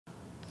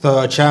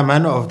The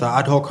chairman of the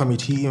ad hoc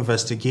committee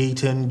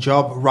investigating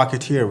job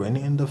racketeering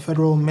in the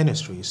federal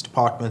ministries,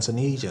 departments and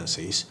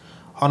agencies,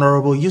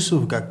 Honorable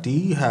Yusuf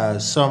Gagdi,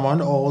 has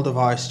summoned all the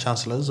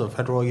vice-chancellors of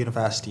federal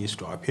universities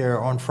to appear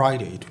on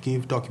Friday to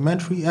give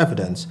documentary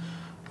evidence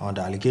on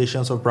the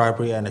allegations of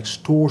bribery and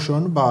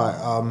extortion by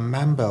a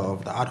member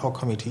of the ad hoc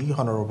committee,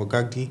 Honorable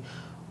Gagdi,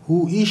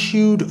 who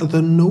issued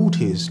the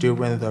notice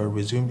during the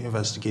resumed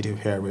investigative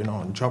hearing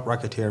on job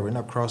racketeering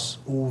across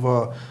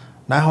over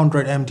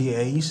 900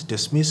 MDAs,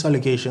 dismissed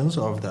allegations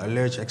of the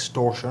alleged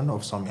extortion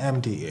of some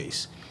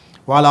MDAs,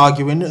 while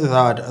arguing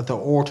that the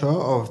author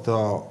of the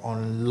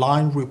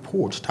online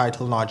report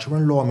titled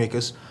Nigerian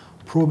Lawmakers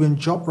Probing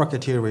Job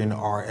Racketeering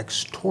Are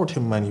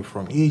Extorting Money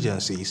from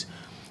Agencies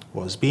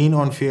was being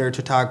unfair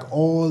to tag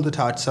all the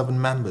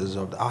 37 members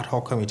of the ad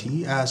hoc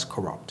committee as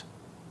corrupt.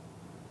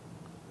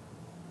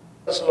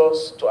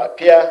 Chancellors to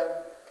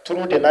appear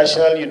through the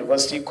National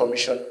University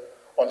Commission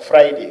on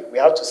Friday. We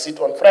have to sit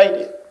on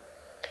Friday.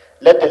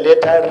 Let the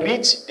letter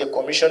reach the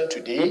commission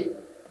today.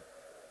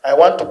 I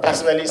want to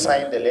personally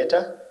sign the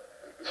letter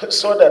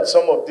so that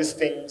some of these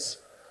things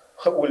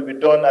will be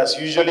done as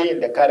usually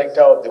in the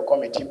character of the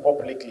committee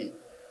publicly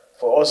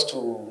for us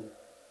to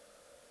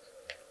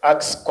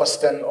ask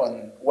question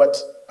on what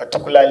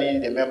particularly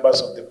the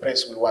members of the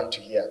press will want to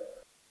hear.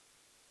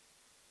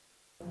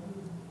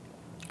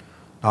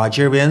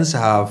 Nigerians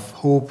have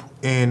hope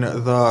in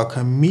the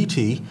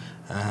committee,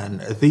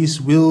 and this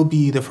will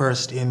be the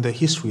first in the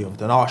history of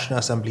the National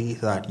Assembly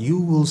that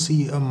you will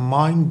see a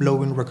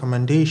mind-blowing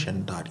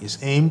recommendation that is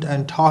aimed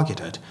and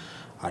targeted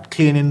at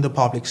cleaning the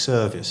public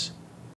service.